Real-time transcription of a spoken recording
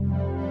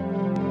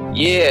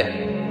Yeah,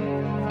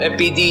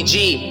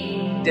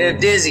 FBDG, they're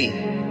dizzy.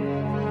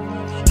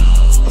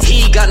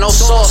 He got no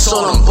sauce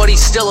on him, but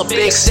he's still a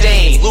big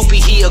stain. Loopy,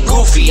 he a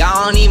goofy,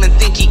 I don't even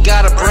think he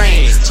got a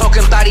brain.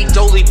 Talking about he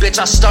dolly, bitch,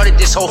 I started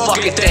this whole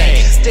fucking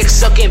thing. Dick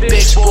sucking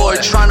bitch boy,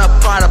 tryna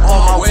find up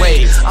on my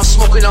way. I'm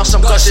smoking on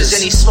some gushes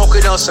and he's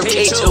smoking on some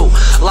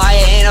K2.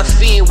 Liar and a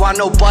fiend, why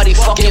nobody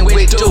fucking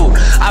with dude?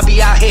 I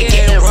be out here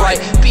getting right,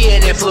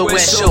 being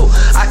influential.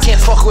 I can't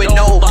fuck with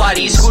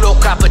nobodies who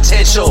don't got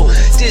potential.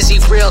 Dizzy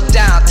real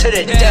down to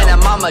the den,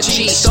 and I'm a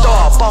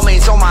G-star.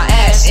 Bummings on my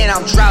ass and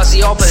I'm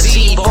drowsy off a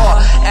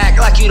Z-bar. Act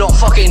like you don't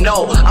fucking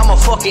know, I'm a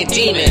fucking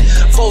demon.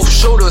 Both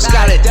shoulders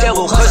got a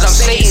devil, cause I'm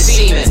Satan's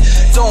semen.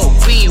 Don't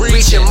be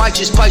reaching, might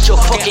just bite your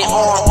fucking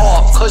arm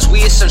off. Cause we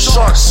is some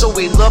sharks, so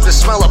we love the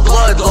smell of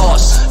blood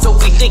loss. Don't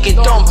be thinking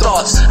dumb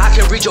thoughts, I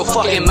can read your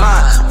fucking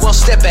mind. One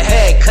step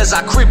ahead, cause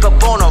I creep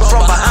up on them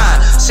from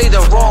behind. Say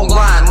the wrong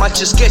line, might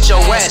just get your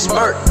ass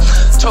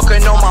murked.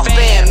 Talking on my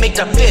fan, make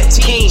the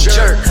 15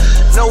 jerk.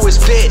 Know his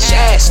bitch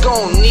ass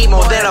gon' need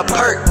more than a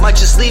perk. Might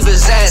just leave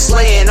his ass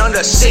laying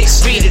under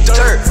 6 feet of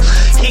dirt.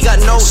 He got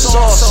no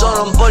sauce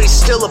on him, but he's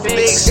still a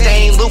big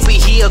stain. Loopy,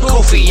 he a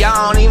goofy,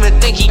 I don't even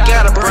think he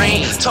got a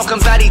brain.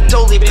 Talking about he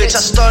dolly, bitch, I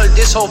started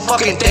this whole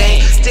fucking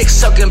thing. Dick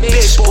sucking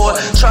bitch boy,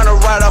 tryna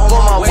ride up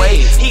on my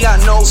way. He got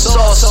no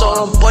sauce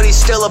on him, but he's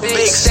still a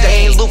big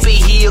stain. Loopy,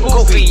 he a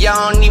goofy,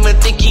 I don't even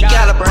think he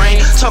got a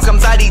brain. Talking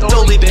about he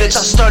dolly, bitch,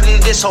 I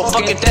started this whole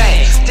fucking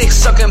thing. Dick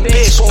sucking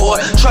bitch boy,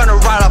 tryna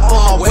ride up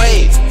on my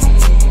way.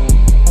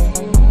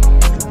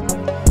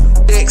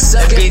 Dick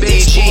sucking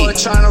bitch boy,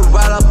 tryna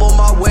ride up on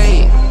my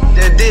way.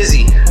 They're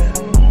dizzy.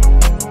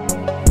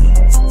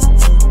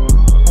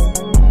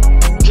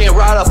 Can't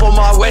ride up on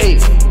my way.